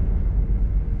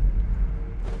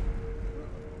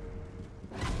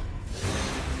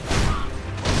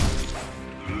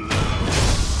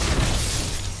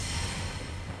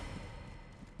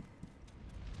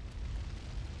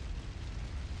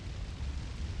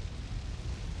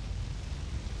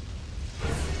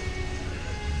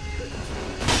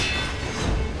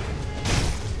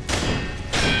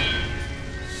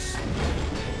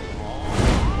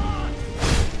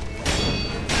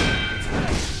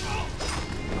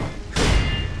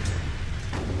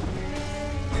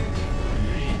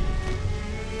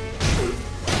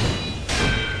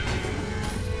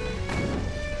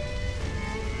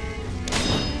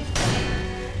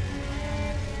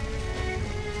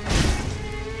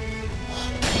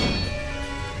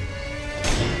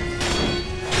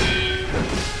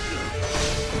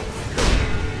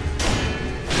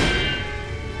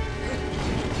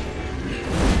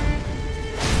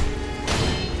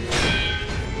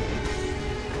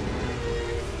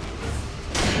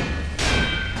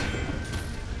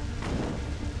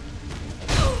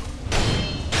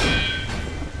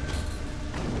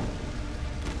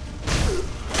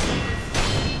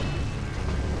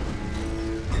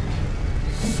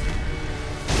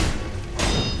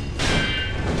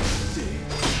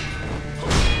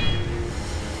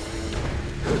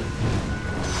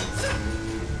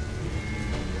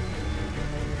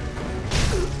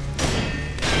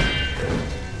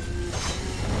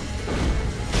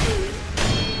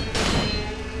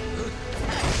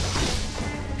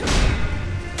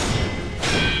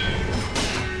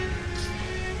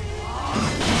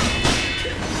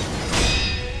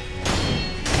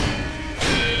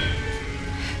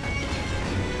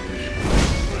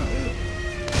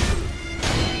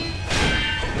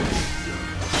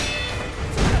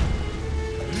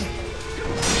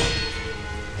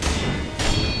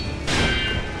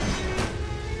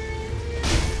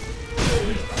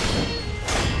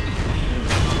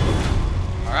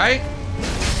 Alright?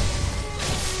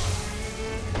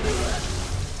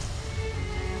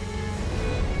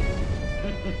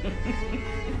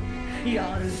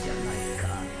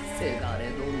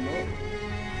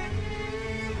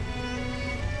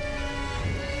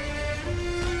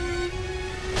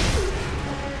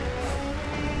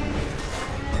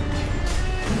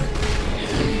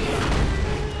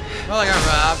 Well, I got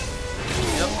robbed.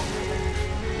 Yep.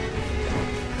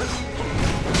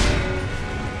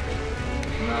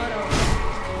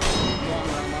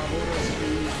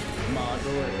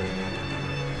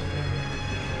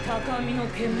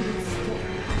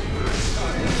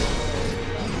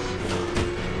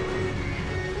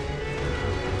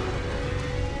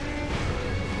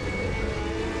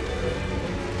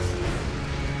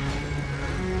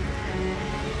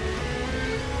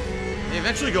 They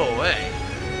eventually go away.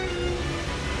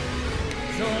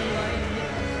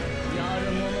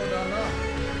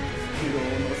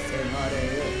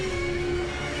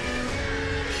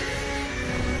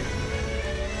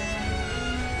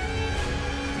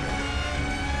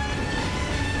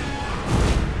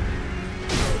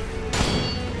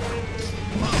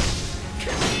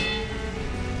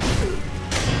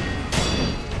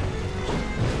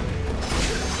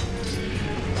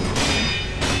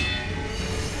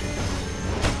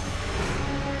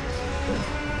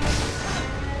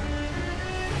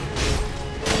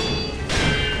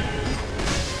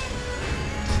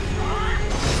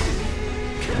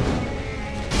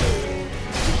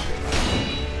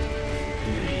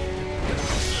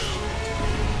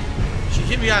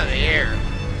 Hit me out of the air.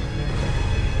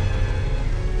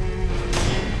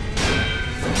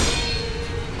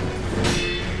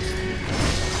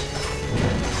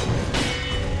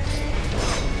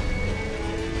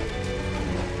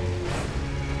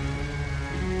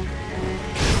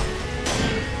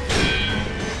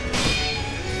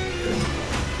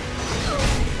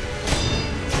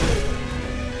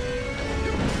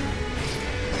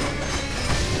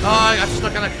 Oh, I got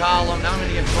stuck on a column. Now I'm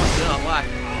gonna get fucked up. Why?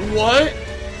 What?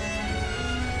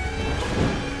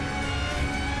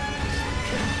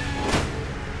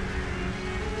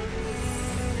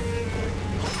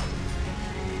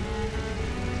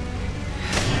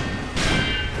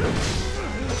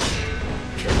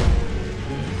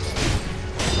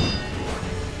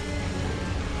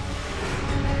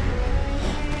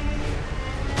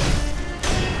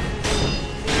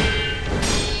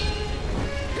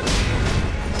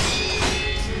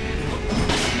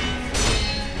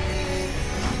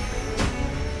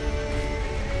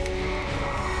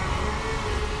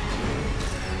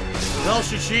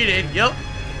 cheated. Yep.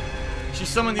 She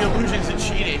summoned the illusions and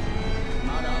cheated.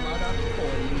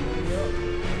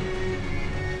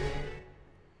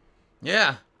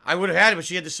 Yeah, I would have had it, but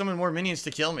she had to summon more minions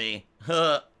to kill me.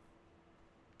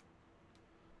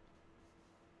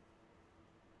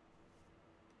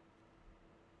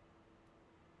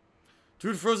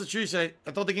 Dude froze the tree said,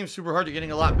 I thought the game's super hard. You're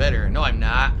getting a lot better. No, I'm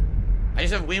not. I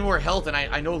just have way more health and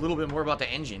I know a little bit more about the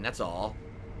engine. That's all.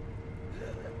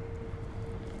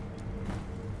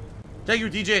 Thank you,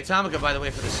 DJ Atomica, by the way,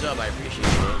 for the sub. I appreciate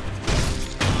it.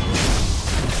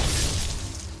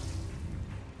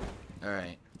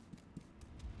 Alright.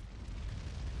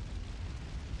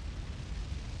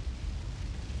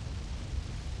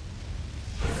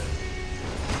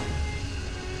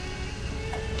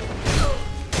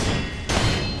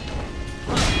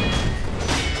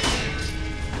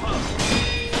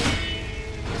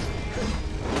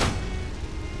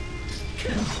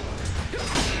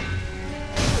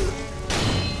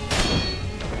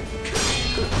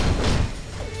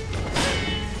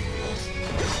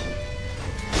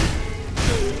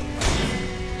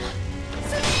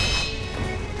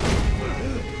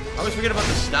 I always forget about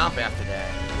the stomp after that.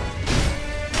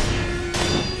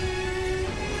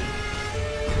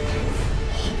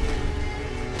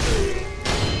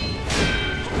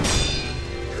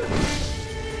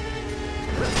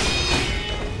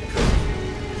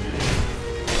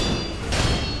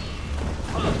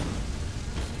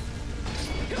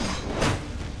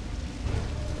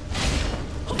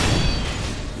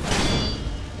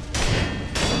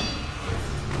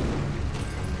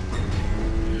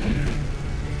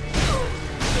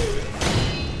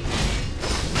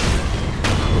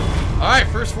 Alright,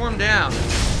 first form down.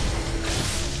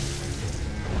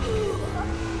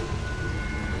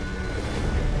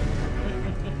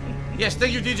 Yes,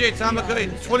 thank you, DJ Atomica.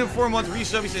 24-month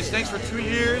resub. He says, thanks for 2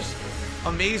 years.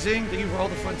 Amazing. Thank you for all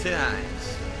the fun times.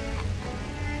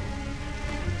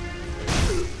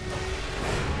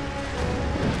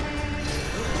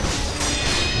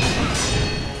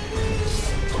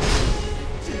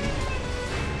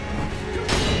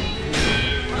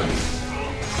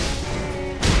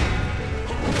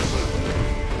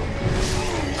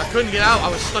 I couldn't get out. I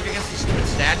was stuck against the stupid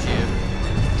statue.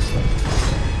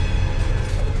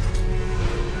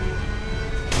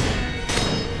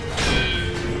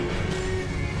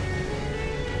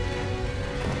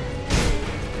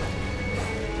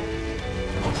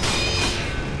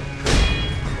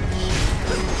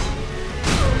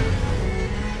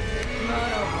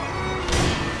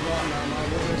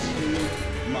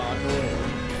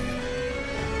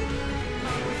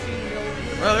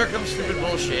 Well, there comes stupid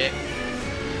bullshit.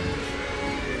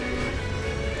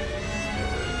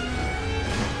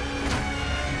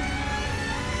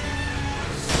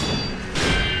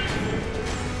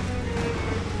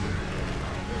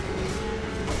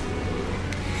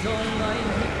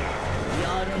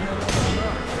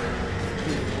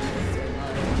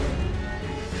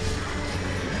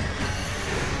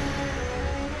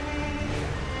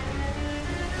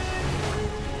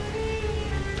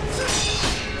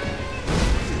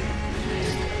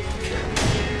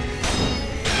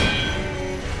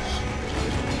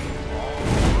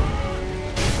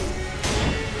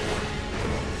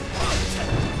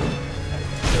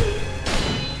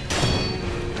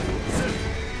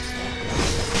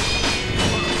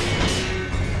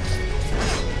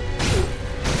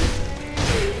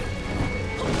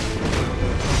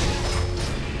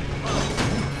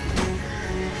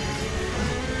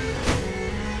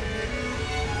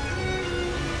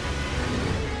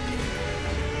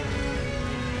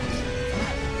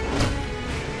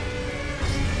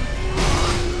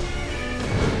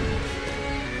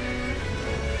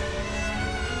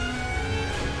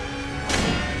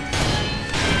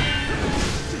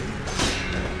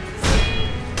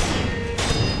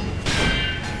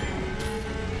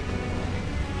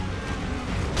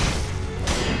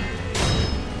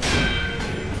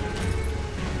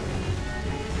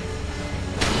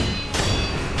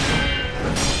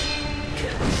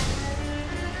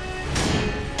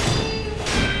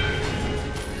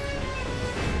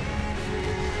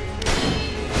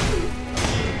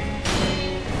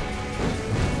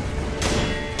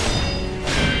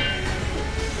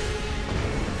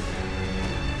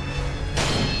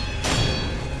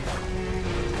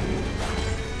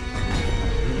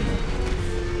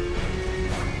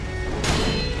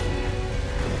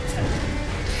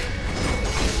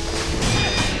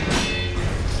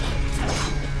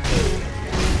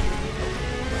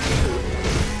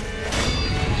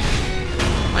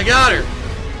 I got her.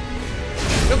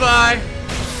 Goodbye.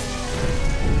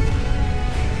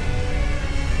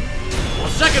 A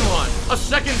second one. A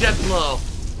second death blow.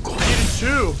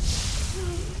 two.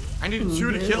 I needed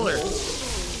two to kill her.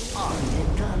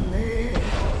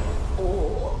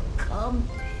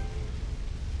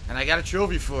 And I got a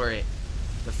trophy for it.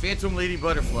 The Phantom Lady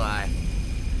Butterfly.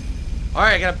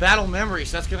 Alright, I got a battle memory,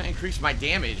 so that's gonna increase my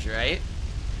damage, right?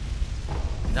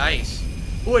 Nice.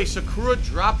 Boy, Sakura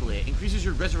Droplet increases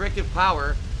your resurrective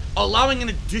power, allowing an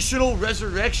additional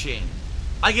resurrection.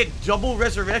 I get double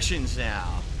resurrections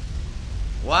now.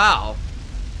 Wow.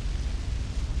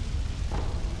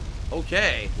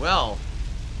 Okay, well,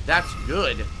 that's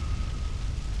good.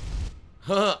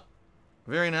 Huh.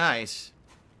 Very nice.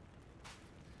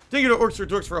 Thank you to Orcs for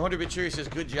Dorks for 100-bit cherry. Says,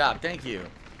 good job. Thank you.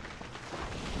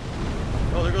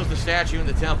 Oh, there goes the statue in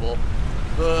the temple.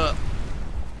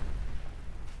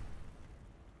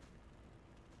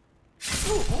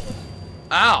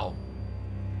 Ow.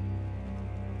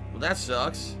 Well, that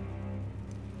sucks.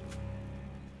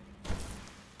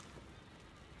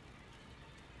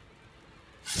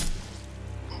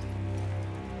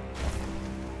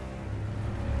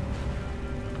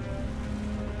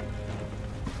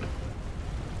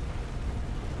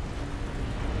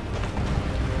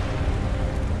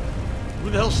 Who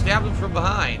the hell stabbed him from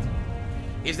behind?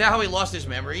 Is that how he lost his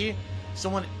memory?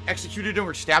 Someone executed him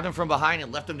or stabbed him from behind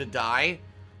and left him to die?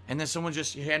 And then someone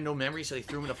just had no memory, so they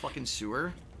threw him in a fucking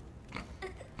sewer?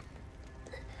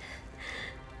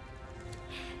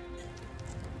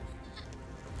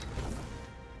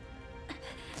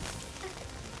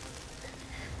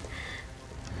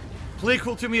 Play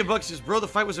Cool to me a buck says, bro, the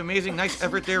fight was amazing. Nice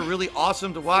effort there. Really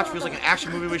awesome to watch. Feels like an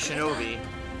action movie with Shinobi.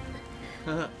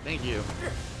 Thank you.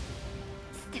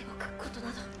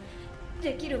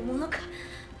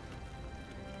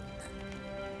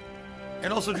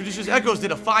 And also, Judicious Echoes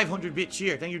did a 500-bit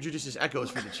cheer. Thank you, Judicious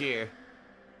Echoes, for the cheer.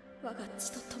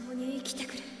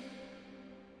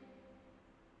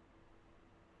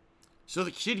 So the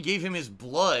kid gave him his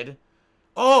blood.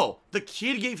 Oh, the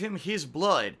kid gave him his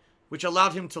blood, which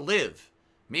allowed him to live.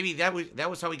 Maybe that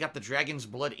was how he got the dragon's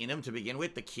blood in him to begin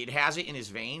with. The kid has it in his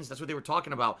veins. That's what they were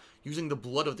talking about, using the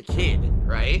blood of the kid,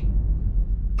 right?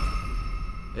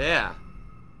 Yeah.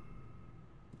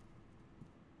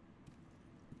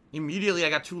 Immediately, I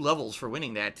got 2 levels for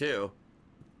winning that, too.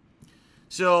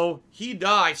 So, he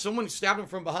died. Someone stabbed him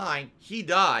from behind. He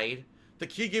died. The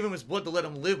kid gave him his blood to let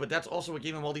him live, but that's also what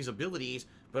gave him all these abilities.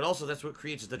 But also, that's what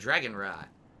creates the dragon rot.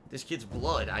 This kid's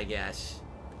blood, I guess.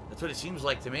 That's what it seems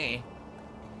like to me.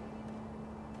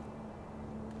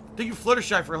 Thank you,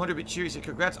 Fluttershy, for 100-bit cheers, and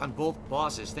congrats on both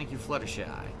bosses. Thank you, Fluttershy.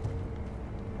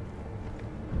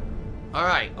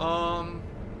 Alright,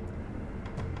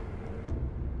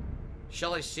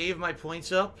 shall I save my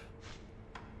points up?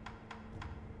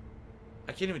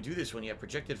 I can't even do this one yet.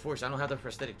 Projected Force. I don't have the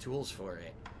prosthetic tools for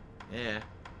it. Yeah.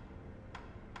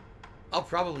 I'll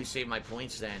probably save my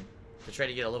points then, to try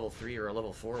to get a level 3 or a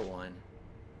level 4 one.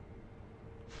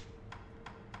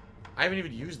 I haven't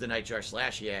even used the Nightjar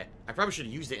Slash yet. I probably should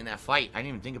have used it in that fight. I didn't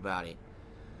even think about it.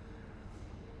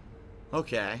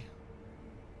 Okay.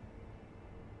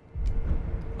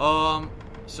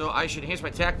 So I should enhance my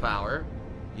attack power.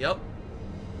 Yep.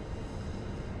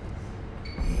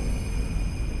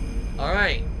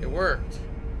 Alright, it worked.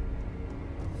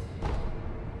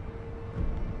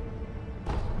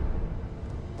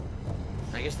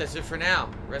 I guess that's it for now.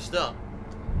 Rest up.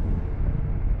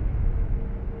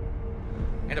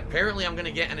 And apparently I'm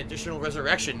gonna get an additional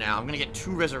resurrection now. I'm gonna get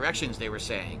 2 resurrections, they were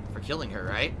saying, for killing her,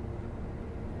 right?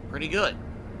 Pretty good.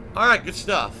 Alright, good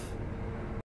stuff.